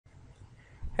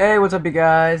Hey, what's up, you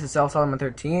guys? It's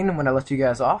Solomon13. When I left you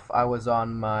guys off, I was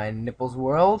on my nipples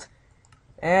world,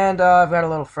 and I've got a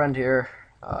little friend here.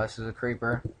 This is a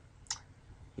creeper.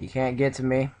 He can't get to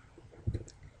me,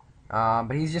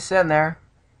 but he's just sitting there.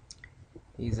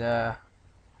 He's just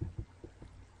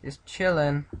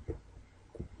chilling.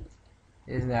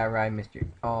 Isn't that right, Mister?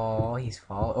 Oh, he's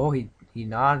fall. Oh, he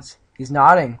nods. He's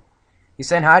nodding. He's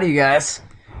saying hi to you guys.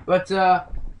 But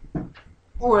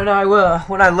when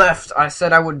I left, I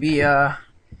said I would be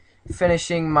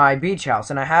finishing my beach house,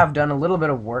 and I have done a little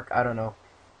bit of work. I don't know.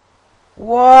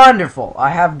 Wonderful. I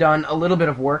have done a little bit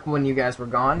of work when you guys were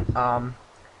gone.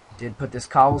 Did put this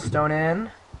cobblestone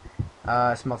in.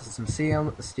 Smelted some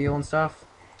steel and stuff,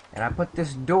 and I put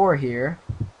this door here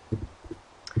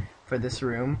for this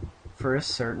room for a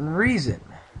certain reason.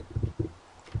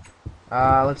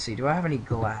 Let's see. Do I have any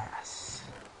glass?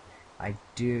 I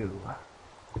do.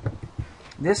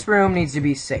 This room needs to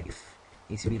be safe.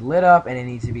 It needs to be lit up, and it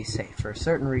needs to be safe for a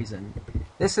certain reason.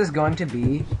 This is going to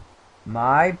be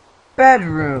my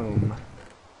bedroom.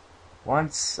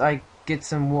 Once I get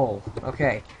some wool.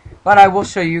 Okay. But I will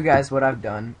show you guys what I've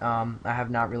done. I have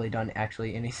not really done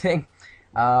actually anything.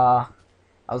 I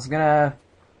was gonna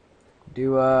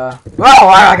do oh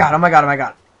my god, oh my god, oh my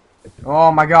god.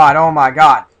 Oh my god, oh my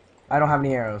god. I don't have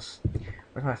any arrows.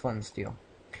 Where's my flint and steel?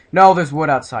 No, there's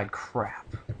wood outside. Crap.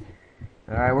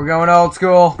 Alright, we're going old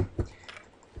school.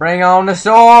 Bring on the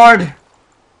sword!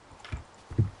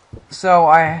 So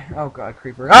oh god,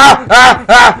 creeper.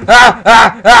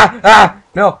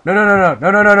 No, no, no, no, no,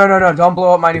 no, no, no, no, no, no, don't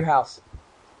blow up my new house.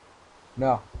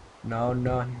 No. No,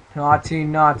 no, naughty,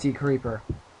 naughty creeper.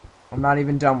 I'm not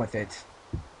even done with it.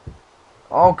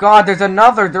 Oh god, there's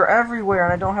another! They're everywhere,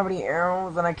 and I don't have any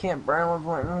arrows, and I can't burn with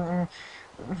one.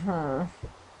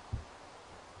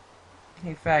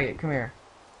 Hey, faggot, come here.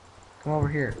 Come over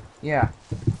here. Yeah.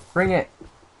 Bring it.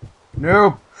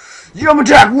 Nope. Yum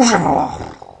attack!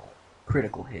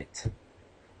 Critical hit.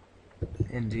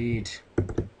 Indeed.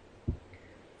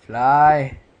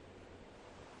 Fly.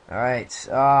 Alright,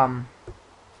 I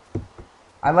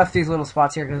left these little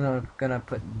spots here because I'm gonna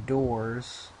put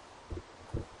doors.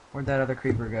 Where'd that other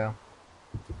creeper go?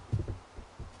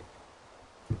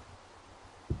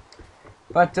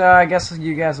 But, I guess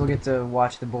you guys will get to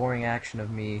watch the boring action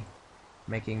of me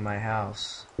making my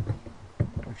house,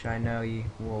 which I know you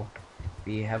will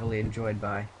be heavily enjoyed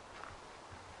by.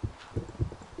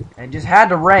 It just had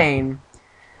to rain.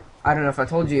 I don't know if I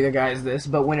told you guys this,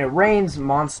 but when it rains,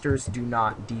 monsters do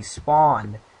not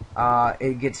despawn.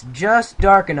 It gets just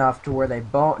dark enough to where they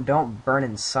don't burn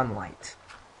in sunlight.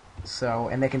 So,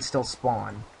 and they can still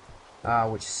spawn,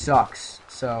 which sucks.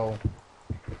 So,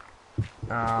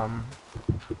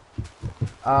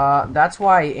 that's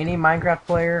why any Minecraft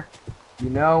player, you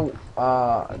know,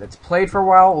 that's played for a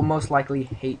while will most likely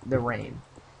hate the rain.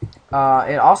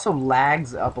 It also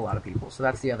lags up a lot of people, so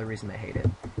that's the other reason they hate it.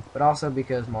 But also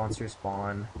because monsters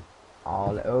spawn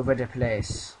all over the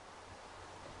place.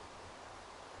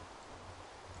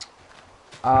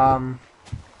 Now,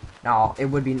 it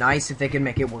would be nice if they could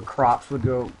make it where crops would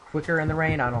go quicker in the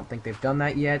rain. I don't think they've done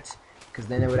that yet, because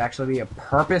then there would actually be a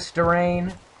purpose to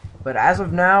rain. But as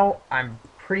of now, I'm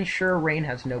pretty sure rain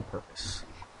has no purpose.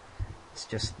 It's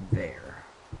just there.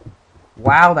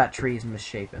 Wow, that tree is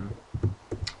misshapen.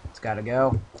 It's gotta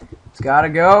go. It's gotta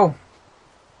go.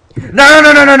 No,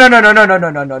 no, no, no, no, no, no, no, no, no,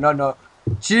 no, no, no, no.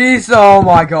 Jeez, oh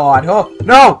my god. Oh,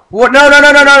 no! What? No, no,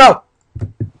 no, no, no, no!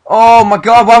 Oh my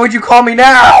god, why would you call me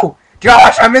now?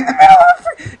 Josh, I'm in the middle of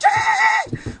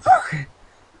okay.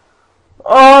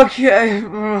 Okay,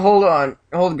 hold on,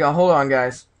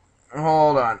 guys.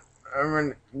 Hold on.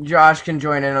 Josh can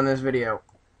join in on this video.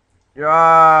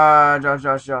 Josh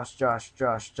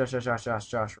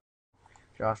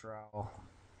Rowell.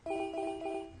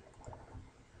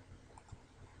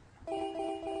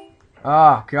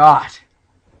 Oh, God.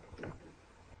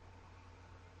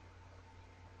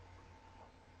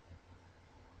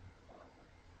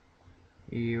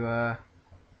 You, gonna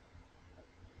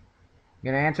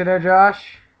answer there,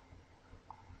 Josh?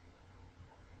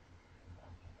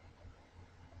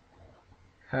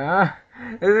 Huh?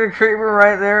 There's a creeper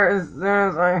right there as soon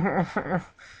as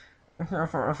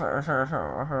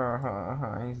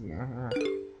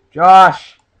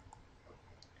Josh!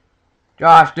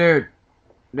 Josh, dude!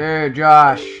 Dude,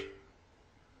 Josh!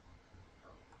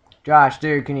 Josh,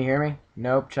 dude, can you hear me?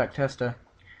 Nope, check Testa.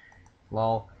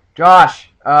 Lol. Josh,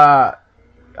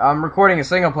 I'm recording a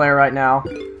single player right now.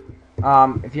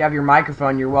 If you have your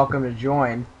microphone, you're welcome to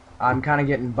join. I'm kind of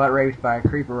getting butt raped by a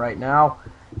creeper right now.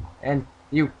 And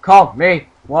you called me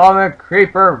while the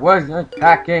creeper was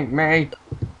attacking me.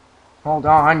 Hold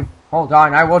on. Hold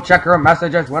on, I will check your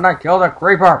messages when I kill the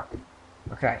creeper.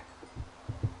 Okay.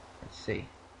 Let's see.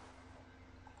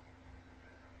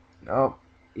 Oh,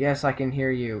 yes, I can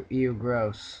hear you. Ew,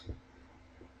 gross.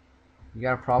 You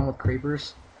got a problem with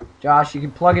creepers? Josh, you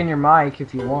can plug in your mic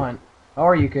if you want.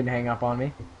 Or you can hang up on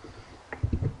me.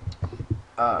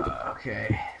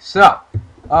 Okay. So,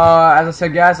 as I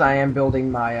said, guys, I am building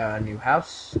my new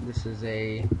house. This is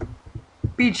a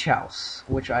beach house,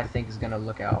 which I think is going to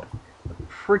look out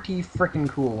pretty freaking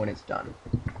cool when it's done.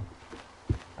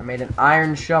 I made an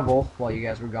iron shovel while you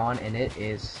guys were gone, and it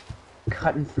is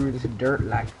cutting through this dirt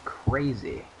like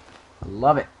crazy. I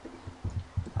love it.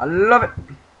 I love it.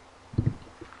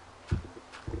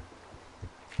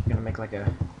 Gonna make like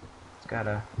a, it's got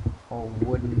a whole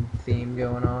wooden theme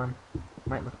going on.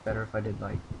 Might look better if I did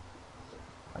like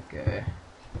a,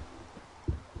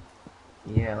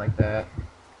 yeah, like that.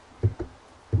 A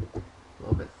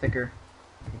little bit thicker.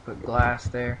 You put glass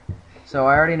there. So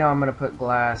I already know I'm gonna put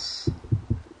glass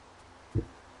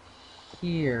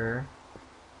here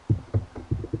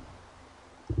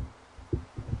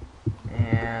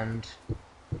and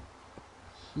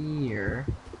here.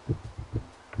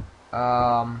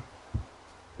 So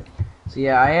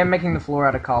yeah, I am making the floor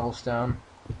out of cobblestone.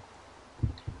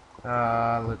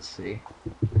 Let's see.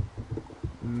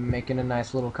 Making a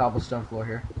nice little cobblestone floor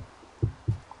here.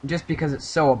 Just because it's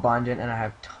so abundant and I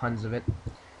have tons of it.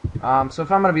 So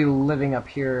if I'm going to be living up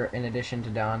here in addition to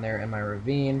down there in my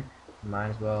ravine, might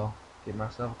as well get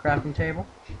myself a crafting table.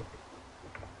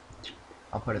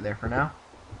 I'll put it there for now.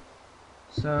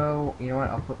 So, you know what?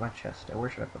 I'll put my chest. Where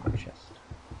should I put my chest?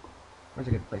 Where's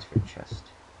a good place for the chest?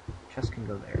 Chest can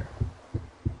go there.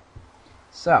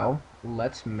 So,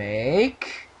 let's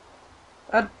make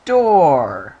a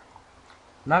door.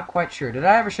 Not quite sure. Did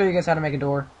I ever show you guys how to make a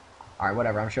door? Alright,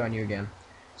 whatever. I'm showing you again.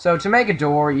 So, to make a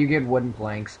door, you get wooden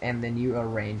planks, and then you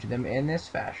arrange them in this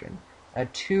fashion. A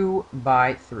 2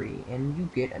 by 3, and you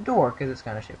get a door, because it's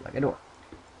kind of shaped like a door.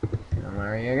 And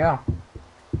there you go.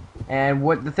 And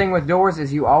what the thing with doors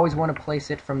is you always want to place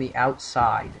it from the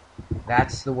outside.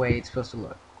 That's the way it's supposed to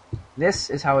look. This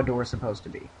is how a door is supposed to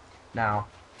be. Now,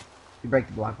 if you break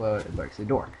the block, well, it breaks the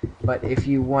door. But if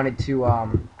you wanted to,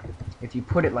 if you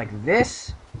put it like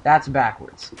this, that's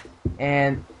backwards.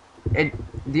 And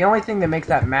the only thing that makes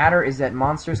that matter is that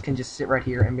monsters can just sit right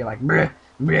here and be like, bleh,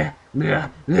 bleh,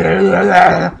 bleh, bleh,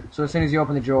 bleh. So as soon as you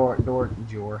open the door,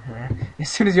 as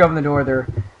soon as you open the door, they're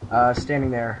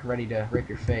standing there ready to rip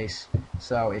your face.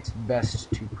 So it's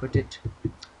best to put it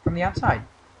from the outside.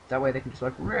 That way they can just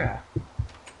like, bleh.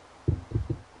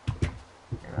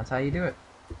 And that's how you do it.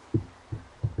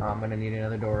 I'm going to need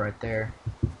another door right there.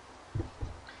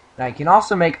 Now you can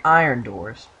also make iron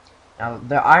doors. Now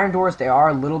the iron doors, they are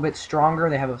a little bit stronger.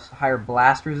 They have a higher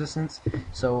blast resistance,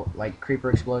 so like creeper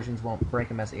explosions won't break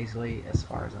them as easily, as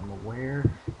far as I'm aware.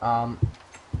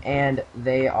 And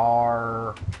they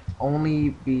are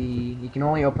you can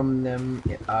only open them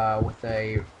with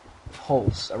a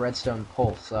pulse, a redstone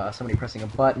pulse. Somebody pressing a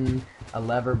button, a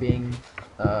lever being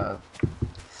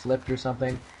flipped or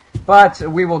something. But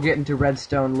we will get into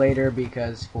redstone later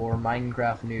because for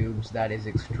Minecraft noobs that is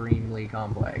extremely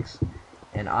complex.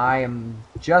 And I am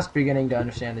just beginning to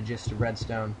understand the gist of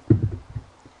redstone.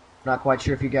 Not quite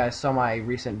sure if you guys saw my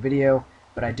recent video,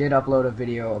 but I did upload a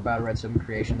video about redstone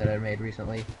creation that I made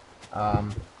recently.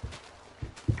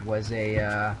 It was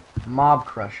a mob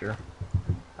crusher.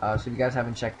 So if you guys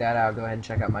haven't checked that out, go ahead and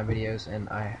check out my videos, and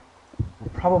I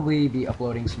will probably be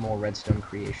uploading some more redstone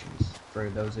creations for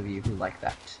those of you who like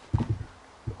that.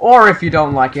 Or if you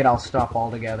don't like it, I'll stop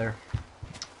altogether.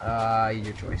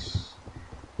 Your choice.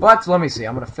 But let me see.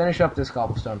 I'm going to finish up this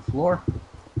cobblestone floor.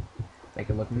 Make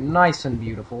it look nice and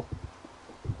beautiful.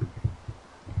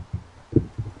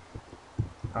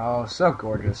 Oh, so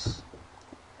gorgeous.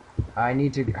 I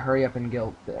need to hurry up and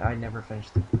kill. I never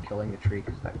finished killing the tree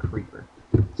because that creeper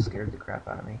scared the crap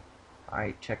out of me.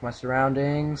 Alright, check my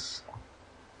surroundings.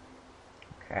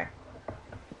 Okay.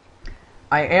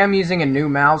 I am using a new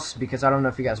mouse because I don't know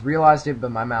if you guys realized it, but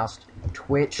my mouse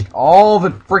twitched all the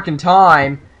freaking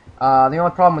time. The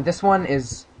only problem with this one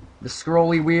is the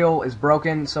scrolly wheel is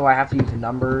broken, so I have to use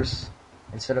numbers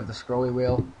instead of the scrolly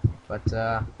wheel. But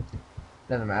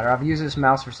doesn't matter. I've used this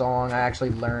mouse for so long, I actually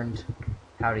learned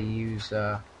how to use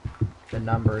the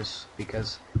numbers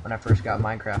because when I first got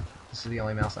Minecraft, this is the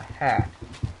only mouse I had.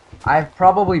 I've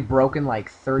probably broken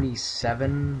like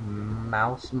 37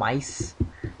 mice.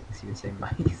 Let's even say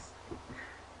mice.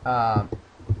 That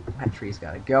tree's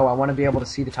gotta go. I want to be able to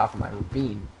see the top of my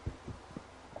ravine.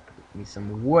 Need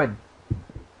some wood.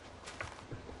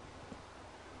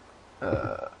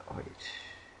 Wait.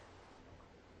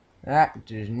 That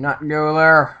does not go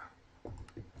there.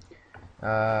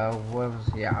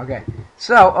 Yeah, okay.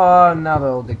 So, now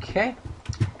they'll decay.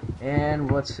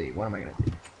 And let's see, what am I gonna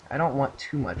do? I don't want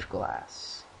too much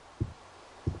glass.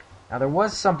 Now, there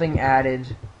was something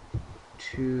added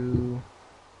to...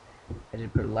 I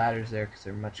did put ladders there because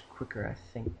they're much quicker, I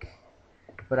think.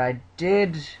 But I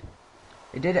did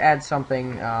add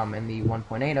something in the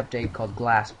 1.8 update called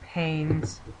glass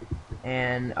panes,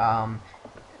 and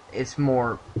it's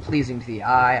more pleasing to the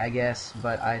eye, I guess,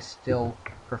 but I still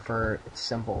prefer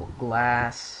simple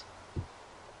glass.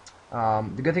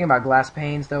 The good thing about glass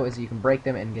panes, though, is you can break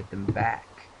them and get them back.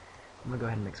 I'm gonna go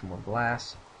ahead and make some more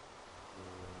glass.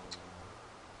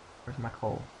 Where's my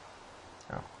coal?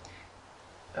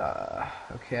 Oh.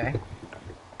 Okay.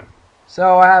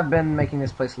 So I have been making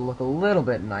this place look a little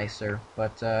bit nicer,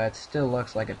 but it still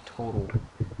looks like a total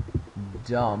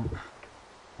dump.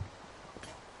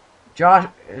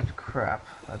 Crap.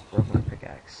 I broke my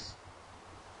pickaxe.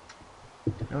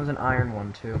 There was an iron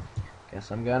one too.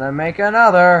 Guess I'm gonna make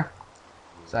another.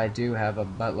 So I do have a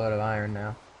buttload of iron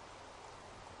now.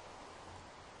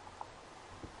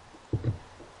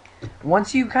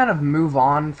 Once you kind of move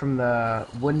on from the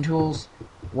wooden tools,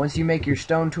 once you make your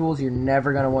stone tools, you're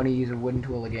never going to want to use a wooden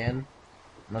tool again.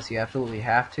 Unless you absolutely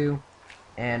have to.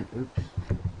 And, oops.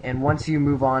 And once you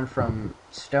move on from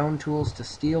stone tools to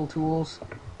steel tools,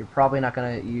 you're probably not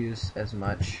going to use as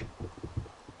much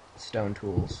stone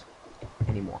tools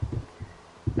anymore.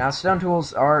 Now, stone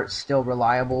tools are still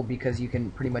reliable because you can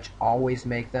pretty much always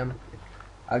make them.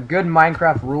 A good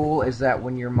Minecraft rule is that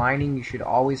when you're mining, you should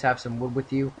always have some wood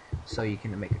with you, so you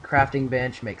can make a crafting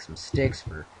bench, make some sticks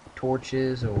for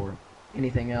torches or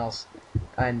anything else.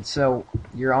 And so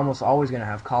you're almost always going to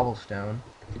have cobblestone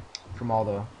from all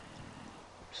the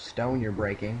stone you're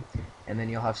breaking, and then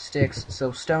you'll have sticks.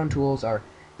 So stone tools are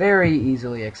very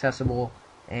easily accessible,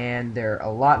 and they're a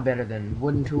lot better than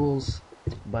wooden tools,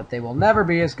 but they will never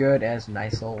be as good as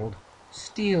nice old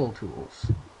steel tools.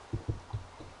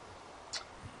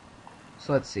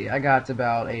 So let's see, I got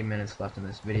about 8 minutes left in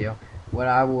this video. What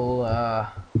I will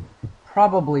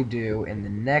probably do in the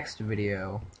next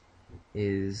video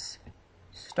is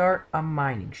start a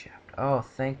mining shaft. Oh,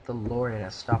 thank the Lord it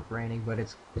has stopped raining, but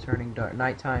it's turning dark,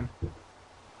 nighttime.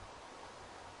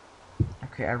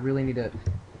 Okay, I really need to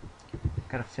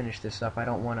gotta finish this up. I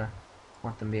don't want them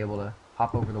to be able to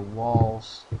hop over the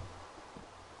walls.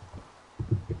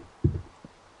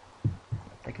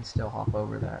 They can still hop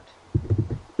over that.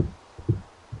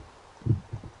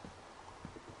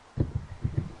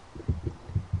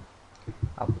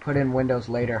 I'll put in windows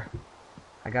later.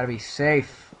 I gotta be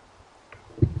safe.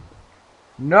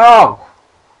 No!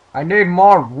 I need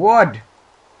more wood!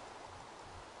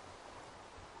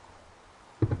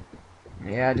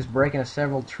 Yeah, just breaking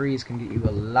several trees can get you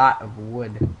a lot of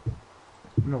wood.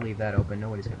 I'm gonna leave that open.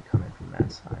 Nobody's gonna come in from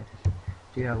that side.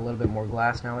 Do you have a little bit more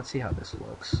glass now? Let's see how this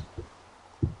looks.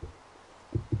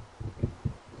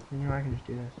 You know, I can just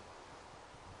do this.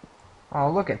 Oh,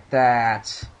 look at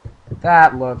that.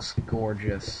 That looks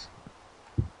gorgeous.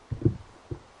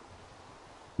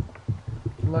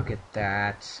 Look at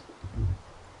that.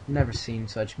 Never seen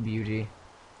such beauty.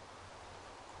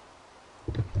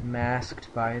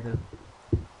 Masked by the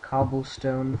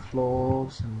cobblestone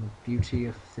floors and the beauty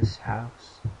of this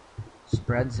house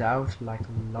spreads out like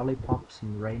lollipops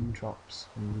and raindrops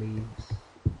and leaves.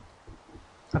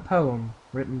 A poem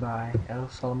written by L.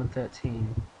 Solomon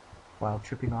 13 while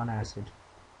tripping on acid.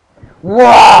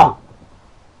 Whoa!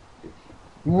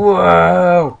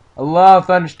 Whoa! I love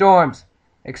thunderstorms,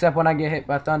 except when I get hit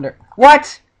by thunder.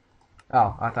 What?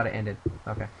 Oh, I thought it ended.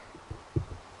 Okay.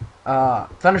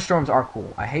 Thunderstorms are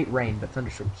cool. I hate rain, but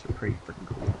thunderstorms are pretty freaking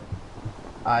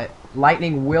cool.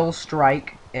 Lightning will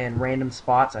strike in random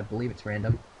spots. I believe it's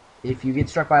random. If you get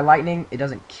struck by lightning, it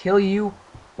doesn't kill you,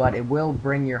 but it will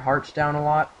bring your hearts down a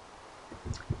lot.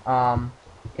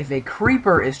 If a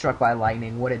creeper is struck by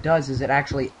lightning, what it does is it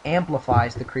actually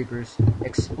amplifies the creeper's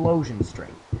explosion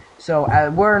strength. So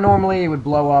where normally it would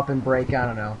blow up and break, I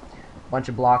don't know, a bunch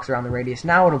of blocks around the radius,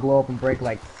 now it'll blow up and break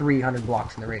like 300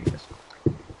 blocks in the radius.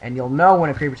 And you'll know when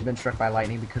a creeper's been struck by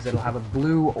lightning because it'll have a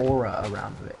blue aura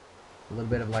around it. A little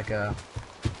bit of like a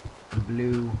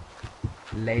blue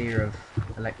layer of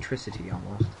electricity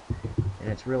almost.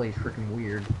 And it's really freaking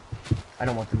weird. I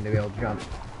don't want them to be able to jump.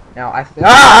 Now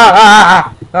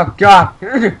oh god!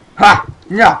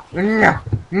 No!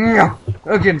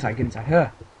 Oh, get inside, get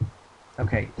inside.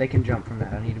 Okay, they can jump from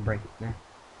that. I need to break there.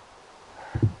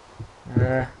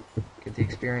 Get the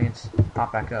experience.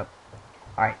 Hop back up.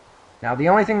 Alright. Now, the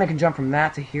only thing that can jump from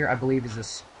that to here, I believe, is a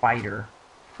spider.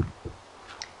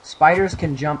 Spiders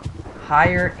can jump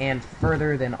higher and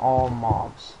further than all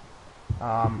mobs.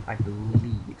 I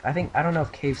believe. I don't know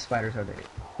if cave spiders are the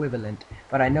equivalent,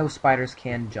 but I know spiders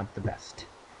can jump the best.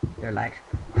 They're like,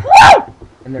 whoa!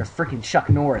 And they're freaking Chuck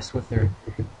Norris with their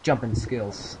jumping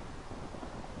skills.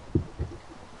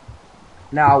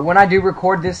 Now, when I do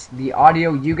record this, the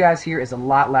audio you guys hear is a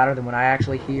lot louder than what I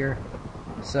actually hear.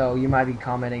 So you might be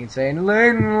commenting and saying,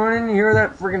 Layden, I didn't hear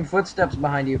that freaking footsteps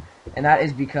behind you. And that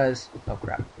is because, oh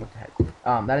crap, what the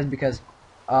heck? That is because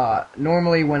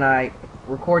normally when I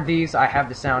record these, I have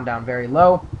the sound down very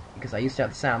low, because I used to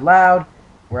have the sound loud,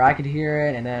 where I could hear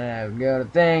it, and then I would go to the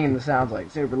thing, and the sound's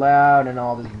like super loud, and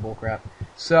all this bullcrap.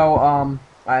 So,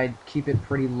 I keep it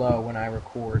pretty low when I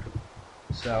record.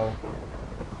 So,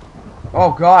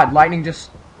 oh god, lightning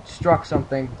just struck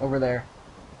something over there.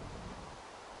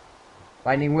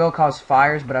 Lightning will cause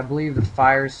fires, but I believe the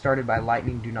fires started by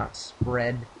lightning do not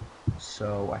spread.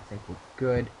 So I think we're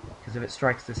good, because if it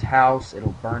strikes this house,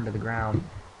 it'll burn to the ground.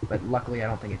 But luckily, I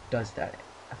don't think it does that.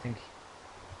 I think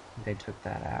they took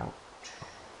that out.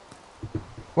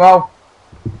 Whoa!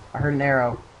 I heard an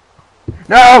arrow.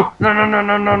 No! No, no, no,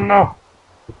 no, no, no!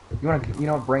 You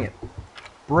know what? Bring it.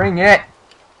 Bring it!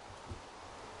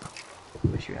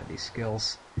 You wish you had these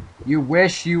skills. You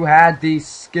wish you had these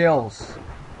skills!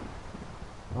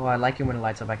 Oh, I like it when it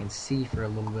lights up. I can see for a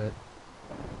little bit.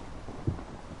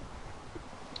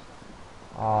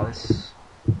 Oh, this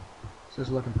is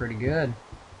looking pretty good.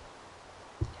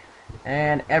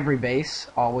 And every base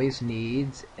always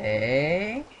needs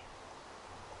a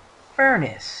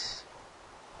furnace.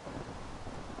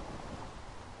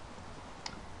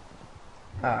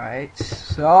 Alright,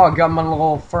 so I got my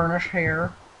little furnace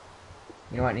here.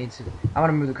 You know what needs to... I'm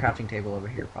gonna move the crafting table over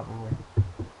here, probably.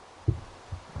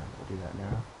 We'll do that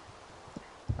now.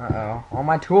 Uh-oh. All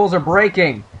my tools are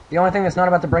breaking! The only thing that's not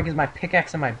about to break is my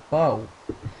pickaxe and my bow.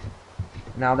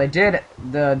 Now, they did...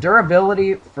 The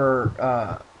durability for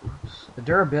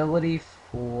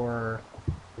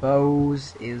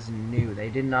bows is new. They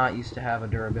did not used to have a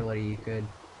durability. You could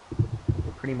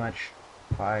pretty much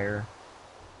fire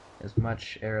as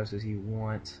much arrows as you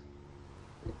want.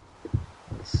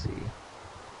 Let's see.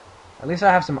 At least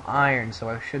I have some iron, so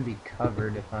I should be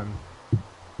covered if I'm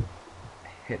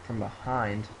hit from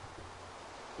behind.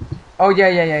 Oh,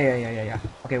 yeah.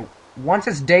 Okay, once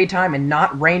it's daytime and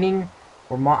not raining,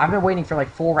 I've been waiting for like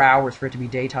 4 hours for it to be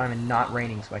daytime and not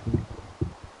raining so I can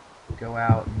go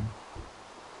out and...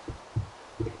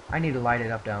 I need to light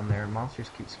it up down there. Monsters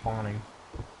keep spawning.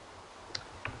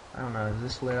 I don't know, is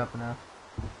this lit up enough?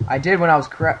 I did when I was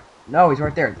No, he's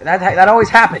right there. That always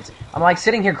happens. I'm like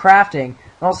sitting here crafting, and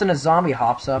all of a sudden a zombie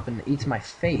hops up and eats my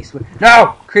face.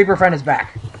 No! Creeper friend is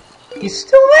back. He's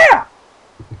still there!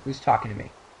 Who's talking to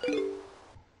me?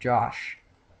 Josh.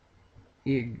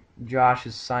 Josh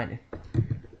is signing.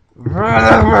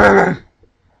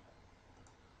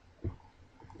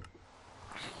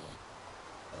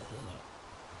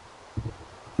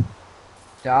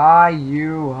 Die,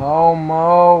 you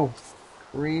homo!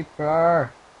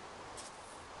 Creeper!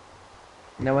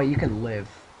 You know what? You can live.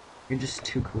 You're just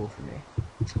too cool for me.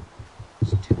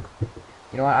 Just too cool.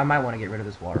 You know what? I might want to get rid of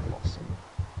this waterfall soon.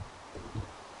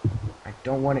 I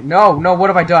don't want it. No! No!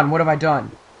 What have I done? What have I done?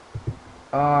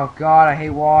 Oh, God, I hate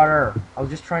water. I was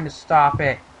just trying to stop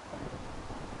it.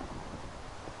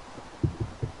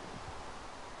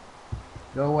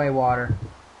 Go away, water.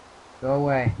 Go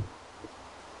away.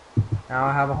 Now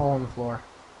I have a hole in the floor.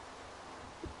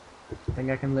 I think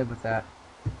I can live with that.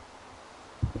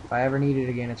 If I ever need it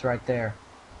again, it's right there.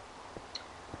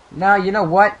 Now, you know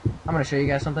what? I'm going to show you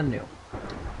guys something new.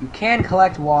 You can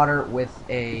collect water with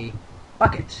a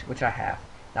bucket, which I have.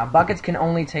 Now, buckets can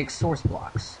only take source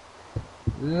blocks.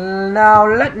 Now,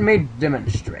 let me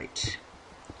demonstrate.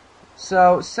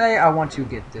 So, say I want to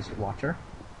get this water.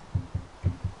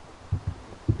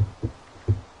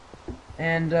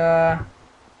 And,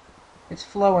 it's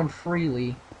flowing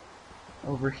freely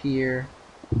over here.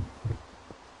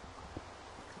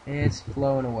 It's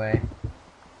flowing away.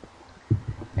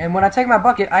 And when I take my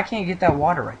bucket, I can't get that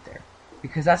water right there,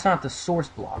 because that's not the source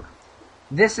block.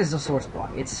 This is the source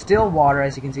block. It's still water,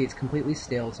 as you can see. It's completely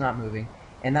still. It's not moving.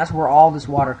 And that's where all this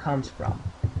water comes from.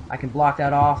 I can block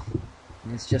that off,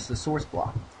 and it's just the source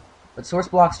block. But source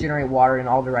blocks generate water in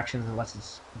all directions unless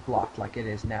it's blocked like it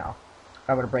is now. If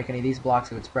I were to break any of these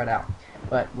blocks, it would spread out.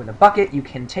 But with a bucket, you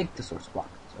can take the source block.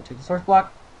 So I take the source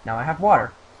block, now I have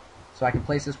water. So I can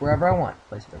place this wherever I want.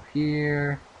 Place it over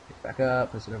here, pick it back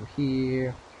up, place it over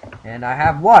here, and I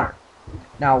have water.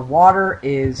 Now, water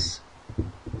is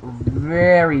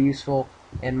very useful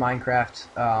in Minecraft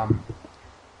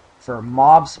for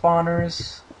mob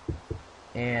spawners.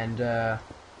 And now,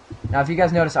 if you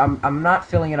guys notice, I'm not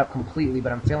filling it up completely,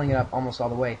 but I'm filling it up almost all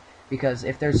the way. because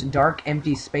if there's dark,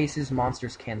 empty spaces,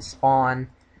 monsters can spawn.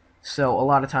 So a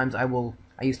lot of times I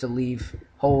used to leave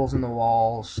holes in the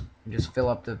walls and just fill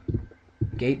up the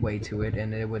gateway to it,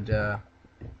 and it would I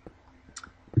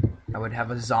would have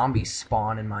a zombie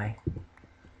spawn in my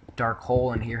dark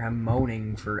hole and hear him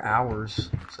moaning for hours.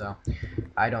 So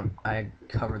I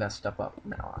cover that stuff up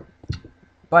from now on.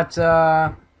 But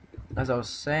as I was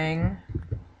saying,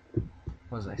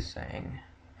 what was I saying?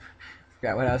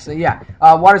 Forgot what I was saying. Yeah,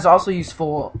 water is also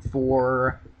useful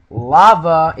for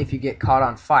lava if you get caught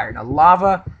on fire. Now,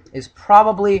 lava is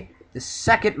probably the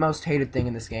second most hated thing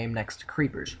in this game next to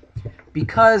creepers,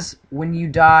 because when you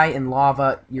die in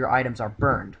lava, your items are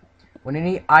burned. When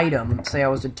any item, say I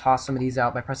was to toss some of these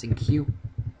out by pressing Q,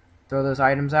 throw those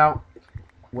items out,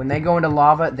 when they go into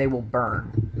lava, they will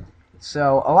burn.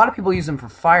 So a lot of people use them for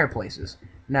fireplaces.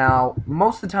 Now,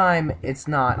 most of the time, it's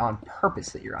not on purpose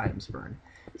that your items burn.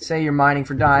 Say you're mining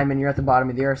for diamond, you're at the bottom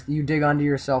of the earth, you dig under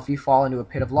yourself, you fall into a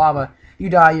pit of lava, you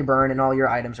die, you burn, and all your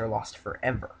items are lost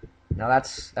forever. Now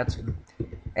that's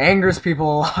angers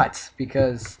people a lot,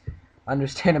 because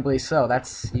understandably so,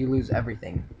 you lose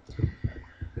everything.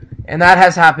 And that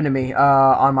has happened to me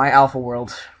on my alpha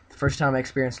world. The first time I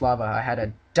experienced lava, I had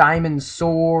a diamond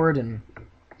sword and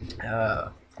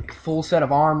full set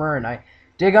of armor, and I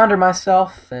dig under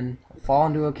myself and fall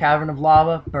into a cavern of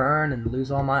lava, burn, and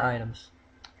lose all my items.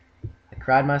 I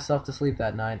cried myself to sleep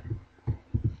that night.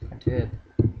 I did.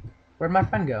 Where'd my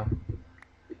friend go?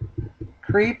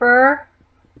 Creeper?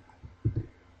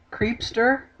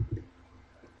 Creepster?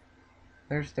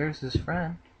 There's his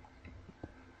friend.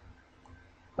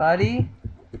 Buddy?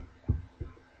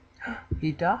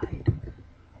 He died,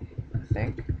 I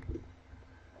think.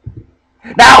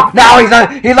 No! He's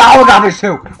a helicopter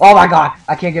too! Oh my god!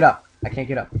 I can't get up. I can't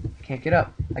get up. I can't get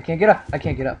up. I can't get up. I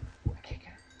can't get up. I can't get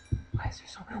up.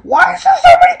 Why is there so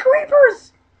many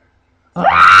creepers?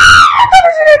 Ah!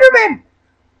 There's an Enderman!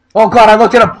 Oh god, I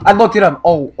looked at him.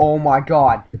 Oh my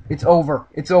god. It's over.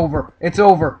 It's over. It's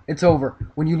over. It's over.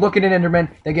 When you look at an Enderman,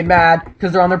 they get mad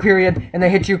because they're on their period and they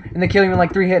hit you and they kill you in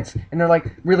like 3 hits and they're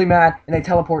like really mad and they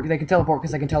teleport. They can teleport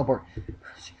because they can teleport. Here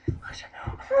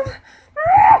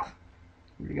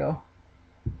we go.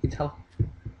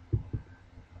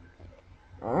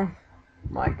 Oh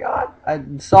my god.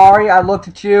 I'm sorry. I looked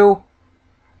at you.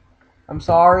 I'm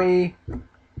sorry.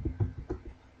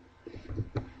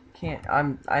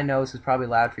 I know this is probably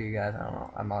loud for you guys. I don't know.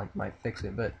 I might fix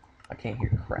it, but I can't hear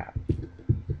crap.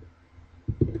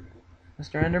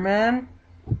 Mr. Enderman?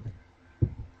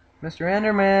 Mr.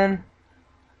 Enderman?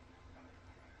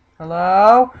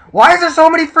 Hello? Why is there so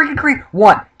many freaking creep?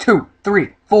 1, 2, 3,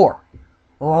 4.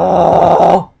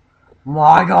 Oh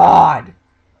my god.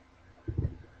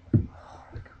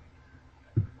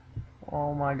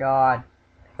 Oh my god.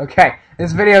 Okay,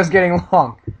 this video is getting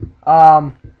long.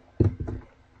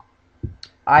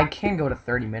 I can go to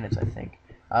 30 minutes, I think.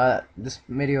 This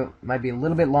video might be a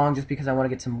little bit long just because I want to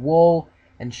get some wool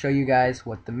and show you guys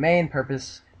what the main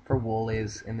purpose for wool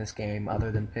is in this game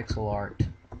other than pixel art.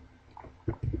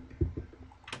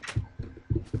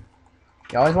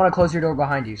 You always want to close your door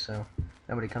behind you so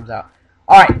nobody comes out.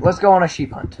 Alright, let's go on a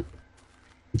sheep hunt.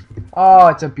 Oh,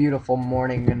 it's a beautiful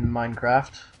morning in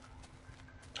Minecraft.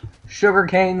 Sugar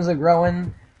canes are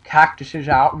growing, cactuses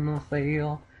out in the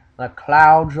field. The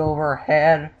clouds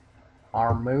overhead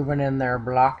are moving in their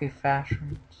blocky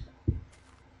fashions.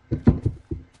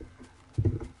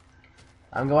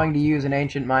 I'm going to use an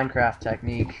ancient Minecraft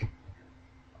technique.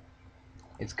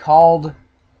 It's called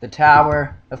the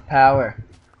Tower of Power.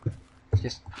 It's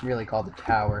just really called the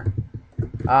Tower.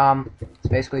 It's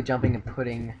basically jumping and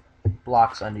putting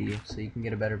blocks under you so you can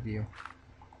get a better view.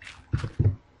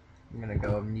 I'm gonna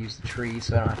go and use the tree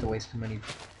so I don't have to waste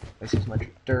as much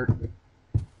dirt.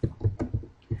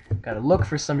 Gotta look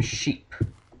for some sheep.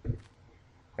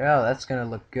 Oh, that's gonna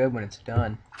look good when it's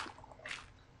done.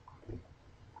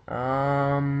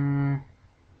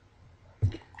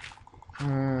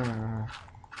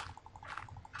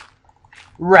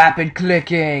 Rapid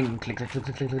clicking! Click, click, click,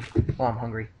 click, click, click. Oh, I'm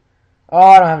hungry. Oh,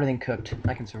 I don't have anything cooked.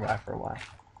 I can survive for a while.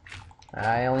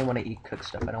 I only want to eat cooked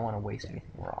stuff. I don't want to waste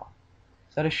anything raw.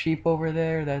 Is that a sheep over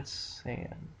there? That's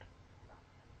sand.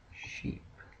 Sheep.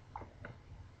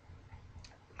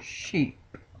 Sheep.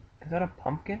 Is that a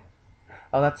pumpkin?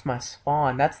 Oh, that's my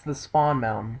spawn. That's the spawn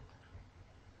mountain.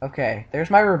 Okay, there's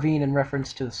my ravine in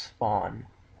reference to the spawn.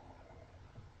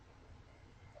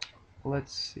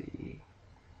 Let's see.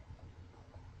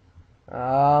 Let's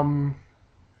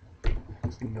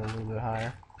go a little bit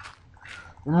higher.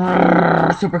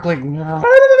 Super click.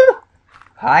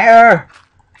 Higher!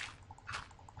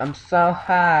 I'm so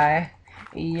high.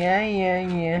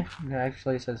 Yeah. No,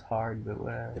 actually it says hard, but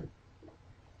whatever.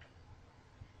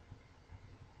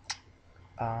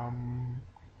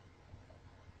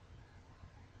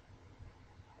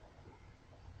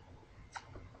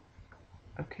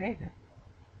 Okay then.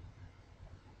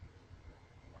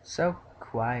 So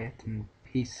quiet and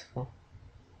peaceful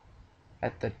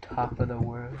at the top of the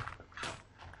world.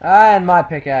 Ah, and my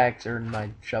pickaxe or my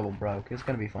shovel broke. It's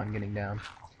gonna be fun getting down.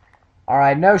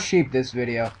 Alright, no sheep this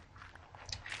video.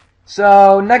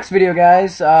 So, next video,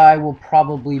 guys, I will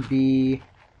probably be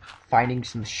finding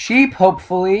some sheep,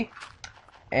 hopefully.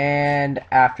 And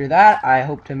after that, I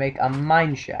hope to make a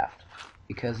mine shaft.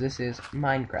 Because this is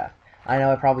Minecraft. I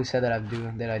know I probably said that I'd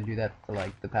do that for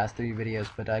like the past 3 videos,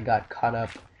 but I got caught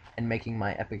up in making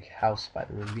my epic house by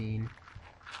the ravine.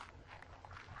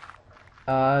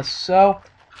 So,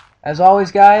 as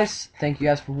always, guys, thank you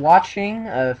guys for watching.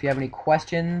 If you have any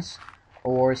questions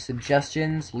or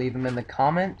suggestions, leave them in the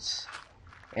comments.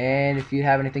 And if you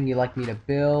have anything you'd like me to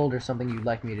build or something you'd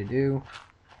like me to do,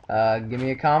 give me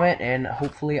a comment, and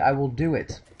hopefully I will do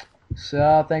it.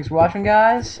 So, thanks for watching,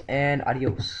 guys, and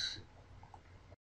adios.